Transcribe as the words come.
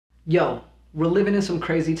Yo, we're living in some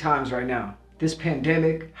crazy times right now. This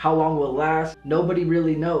pandemic, how long will it last? Nobody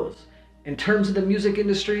really knows. In terms of the music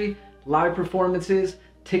industry, live performances,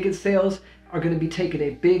 ticket sales are going to be taking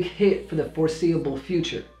a big hit for the foreseeable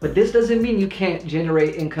future. But this doesn't mean you can't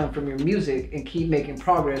generate income from your music and keep making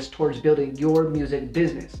progress towards building your music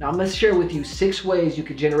business. Now I'm going to share with you 6 ways you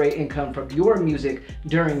could generate income from your music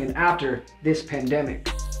during and after this pandemic.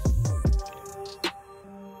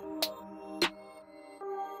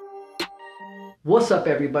 What's up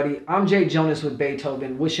everybody, I'm Jay Jonas with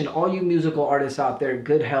Beethoven, wishing all you musical artists out there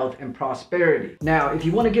good health and prosperity. Now, if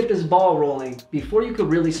you want to get this ball rolling, before you could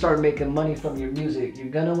really start making money from your music, you're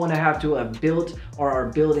gonna want to have to have built or are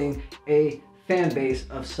building a fan base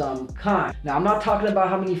of some kind. Now, I'm not talking about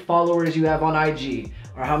how many followers you have on IG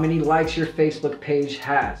or how many likes your Facebook page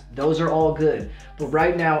has. Those are all good. But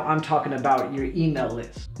right now, I'm talking about your email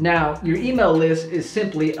list. Now, your email list is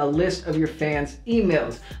simply a list of your fans'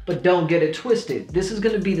 emails, but don't get it twisted. This is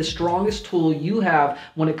gonna be the strongest tool you have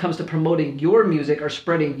when it comes to promoting your music or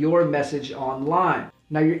spreading your message online.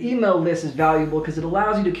 Now, your email list is valuable because it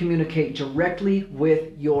allows you to communicate directly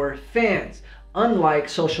with your fans. Unlike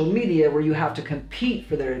social media where you have to compete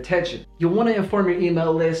for their attention. You'll want to inform your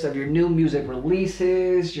email list of your new music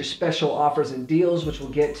releases, your special offers and deals, which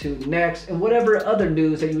we'll get to next, and whatever other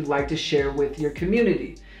news that you'd like to share with your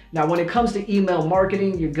community. Now, when it comes to email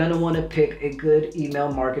marketing, you're gonna want to pick a good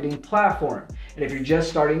email marketing platform. And if you're just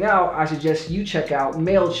starting out, I suggest you check out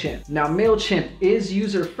MailChimp. Now, MailChimp is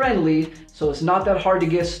user-friendly, so it's not that hard to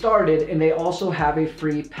get started, and they also have a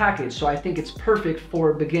free package, so I think it's perfect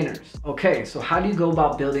for beginners. Okay, so how do you go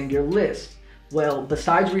about building your list? Well,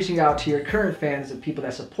 besides reaching out to your current fans and people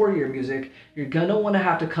that support your music, you're gonna wanna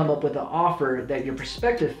have to come up with an offer that your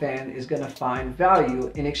prospective fan is gonna find value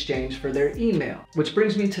in exchange for their email. Which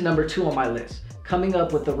brings me to number 2 on my list, coming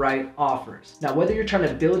up with the right offers. Now, whether you're trying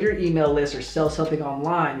to build your email list or sell something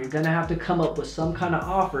online, you're gonna have to come up with some kind of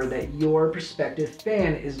offer that your prospective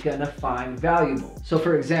fan is gonna find valuable. So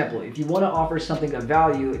for example, if you wanna offer something of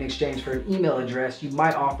value in exchange for an email address, you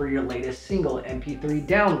might offer your latest single MP3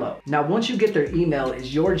 download. Now, once you get their email,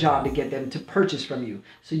 it's your job to get them to purchase from you.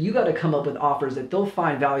 So you gotta come up with offers that they'll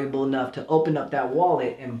find valuable enough to open up that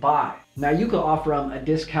wallet and buy. Now, you could offer them a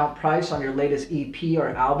discount price on your latest EP or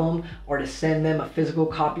album, or to send them a physical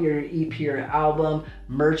copy of your EP or album,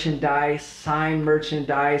 merchandise, signed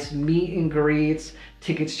merchandise, meet and greets,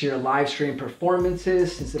 tickets to your live stream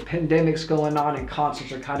performances since the pandemic's going on and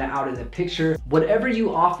concerts are kind of out of the picture. Whatever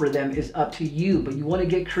you offer them is up to you, but you want to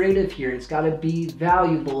get creative here. It's got to be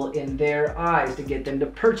valuable in their eyes to get them to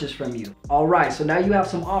purchase from you. All right, so now you have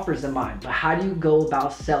some offers in mind, but how do you go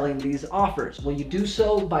about selling these offers? Well, you do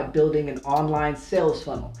so by building an online sales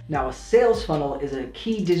funnel. Now, a sales funnel is a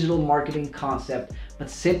key digital marketing concept, but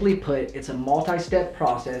simply put, it's a multi-step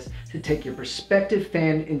process to take your prospective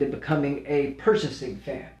fan into becoming a purchasing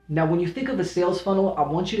fan. Now, when you think of a sales funnel, I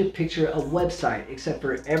want you to picture a website, except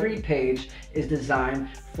for every page is designed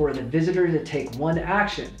for the visitor to take one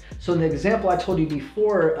action. So in the example I told you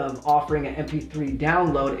before of offering an MP3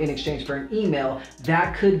 download in exchange for an email,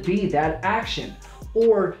 that could be that action.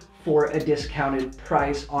 Or for a discounted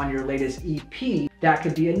price on your latest EP, that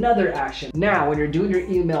could be another action. Now, when you're doing your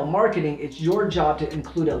email marketing, it's your job to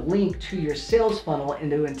include a link to your sales funnel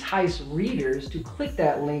and to entice readers to click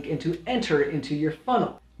that link and to enter into your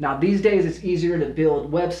funnel. Now, these days it's easier to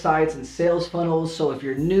build websites and sales funnels, so if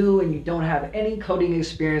you're new and you don't have any coding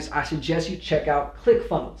experience, I suggest you check out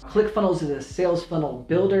ClickFunnels. ClickFunnels is a sales funnel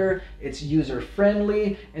builder, it's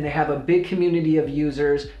user-friendly, and they have a big community of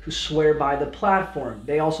users who swear by the platform.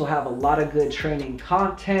 They also have a lot of good training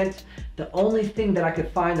content. The only thing that I could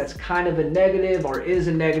find that's kind of a negative, or is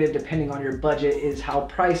a negative depending on your budget, is how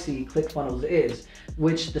pricey ClickFunnels is,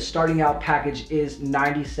 which the starting out package is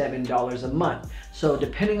 $97 a month. So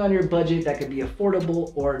depending on your budget, that could be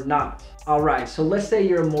affordable or not. All right, so let's say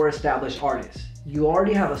you're a more established artist. You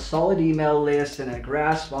already have a solid email list and a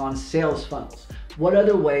grasp on sales funnels. What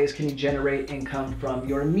other ways can you generate income from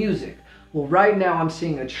your music? Well, right now I'm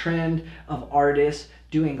seeing a trend of artists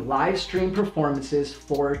doing live stream performances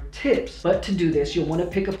for tips. But to do this, you'll want to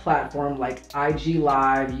pick a platform like IG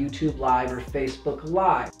Live, YouTube Live, or Facebook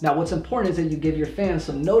Live. Now, what's important is that you give your fans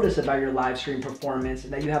some notice about your live stream performance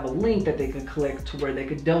and that you have a link that they can click to where they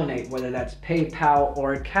could donate, whether that's PayPal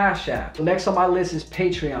or Cash App. So next on my list is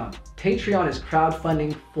Patreon. Patreon is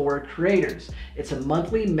crowdfunding for creators. It's a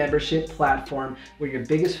monthly membership platform where your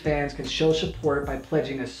biggest fans can show support by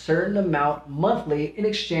pledging a certain amount monthly in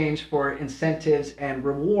exchange for incentives and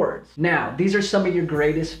and rewards. Now, these are some of your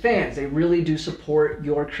greatest fans. They really do support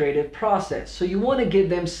your creative process. So you want to give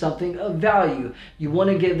them something of value. You want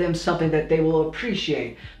to give them something that they will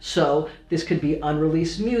appreciate. So this could be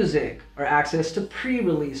unreleased music, or access to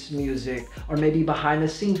pre-release music, or maybe behind the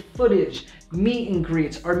scenes footage, meet and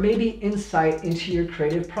greets, or maybe insight into your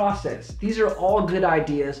creative process. These are all good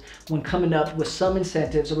ideas when coming up with some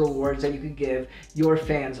incentives or rewards that you could give your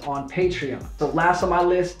fans on Patreon. The last on my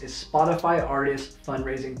list is Spotify Artist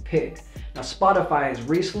Fundraising Pick. Now, Spotify has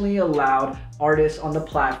recently allowed artists on the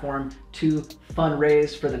platform to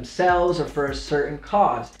fundraise for themselves or for a certain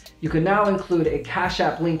cause. You can now include a Cash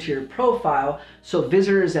App link to your profile, so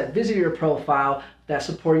visitors that visit your profile that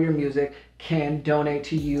support your music can donate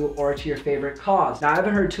to you or to your favorite cause. Now, I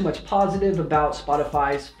haven't heard too much positive about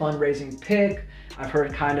Spotify's fundraising pick. I've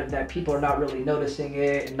heard kind of that people are not really noticing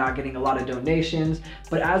it and not getting a lot of donations.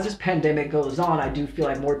 But as this pandemic goes on, I do feel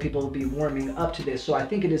like more people will be warming up to this. So I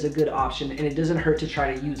think it is a good option and it doesn't hurt to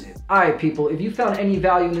try to use it. All right, people, if you found any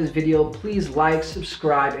value in this video, please like,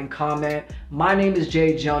 subscribe, and comment. My name is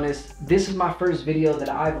Jay Jonas. This is my first video that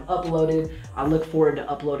I've uploaded. I look forward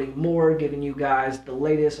to uploading more, giving you guys the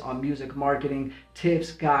latest on music marketing,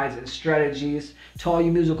 tips, guides, and strategies. To all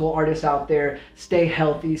you musical artists out there, stay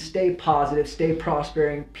healthy, stay positive, stay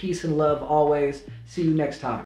prospering, peace and love always. See you next time.